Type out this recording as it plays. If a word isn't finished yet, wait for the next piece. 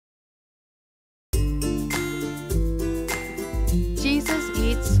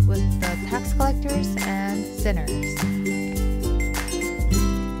collectors and sinners.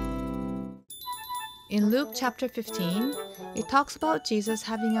 In Luke chapter 15, it talks about Jesus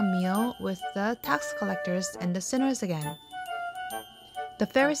having a meal with the tax collectors and the sinners again. The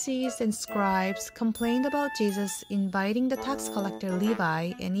Pharisees and scribes complained about Jesus inviting the tax collector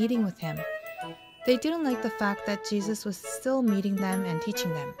Levi and eating with him. They didn't like the fact that Jesus was still meeting them and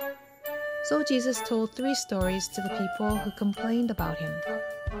teaching them. So Jesus told 3 stories to the people who complained about him.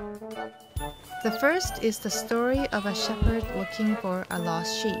 The first is the story of a shepherd looking for a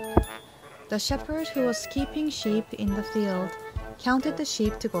lost sheep. The shepherd who was keeping sheep in the field counted the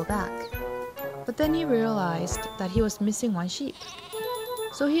sheep to go back. But then he realized that he was missing 1 sheep.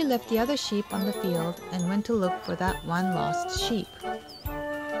 So he left the other sheep on the field and went to look for that 1 lost sheep.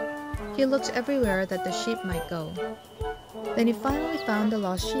 He looked everywhere that the sheep might go. Then he finally found the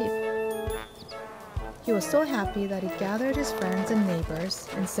lost sheep. He was so happy that he gathered his friends and neighbors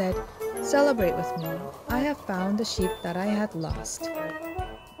and said, "Celebrate with me. I have found the sheep that I had lost."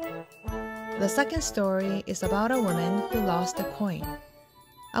 The second story is about a woman who lost a coin.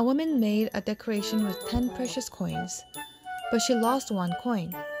 A woman made a decoration with 10 precious coins, but she lost 1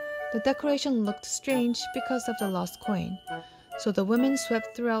 coin. The decoration looked strange because of the lost coin, so the woman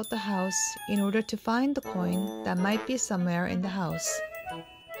swept throughout the house in order to find the coin that might be somewhere in the house.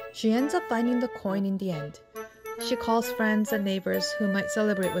 She ends up finding the coin in the end. She calls friends and neighbors who might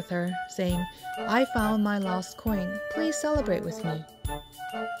celebrate with her, saying, "I found my lost coin. Please celebrate with me."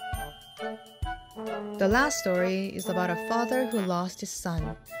 The last story is about a father who lost his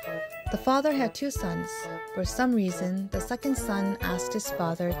son. The father had 2 sons. For some reason, the second son asked his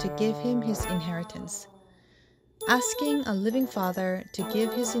father to give him his inheritance. Asking a living father to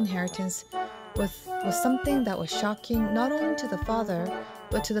give his inheritance was something that was shocking not only to the father,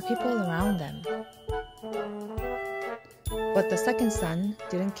 but to the people around them. But the second son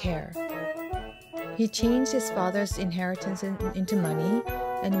didn't care. He changed his father's inheritance into money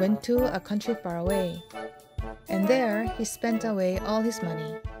and went to a country far away. And there he spent away all his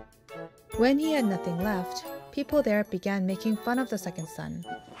money. When he had nothing left, people there began making fun of the second son.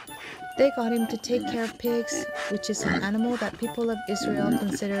 They got him to take care of pigs, which is an animal that people of Israel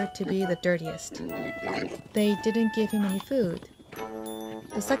consider to be the dirtiest. They didn't give him any food.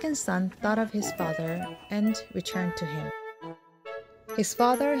 The second son thought of his father and returned to him. His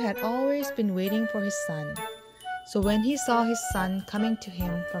father had always been waiting for his son. So when he saw his son coming to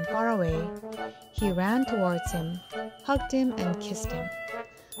him from far away, he ran towards him, hugged him, and kissed him.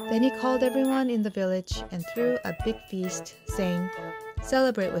 Then he called everyone in the village and threw a big feast, saying,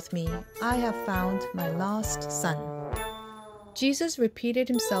 "Celebrate with me. I have found my lost son." Jesus repeated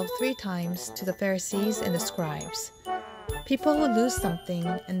himself 3 times to the Pharisees and the scribes. People who lose something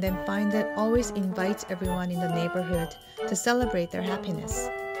and then find it always invite everyone in the neighborhood to celebrate their happiness.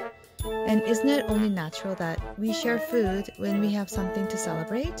 And isn't it only natural that we share food when we have something to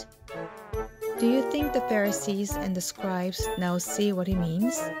celebrate? Do you think the Pharisees and the scribes now see what he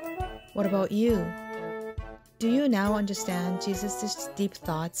means? What about you? Do you now understand Jesus' deep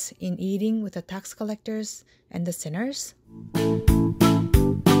thoughts in eating with the tax collectors and the sinners?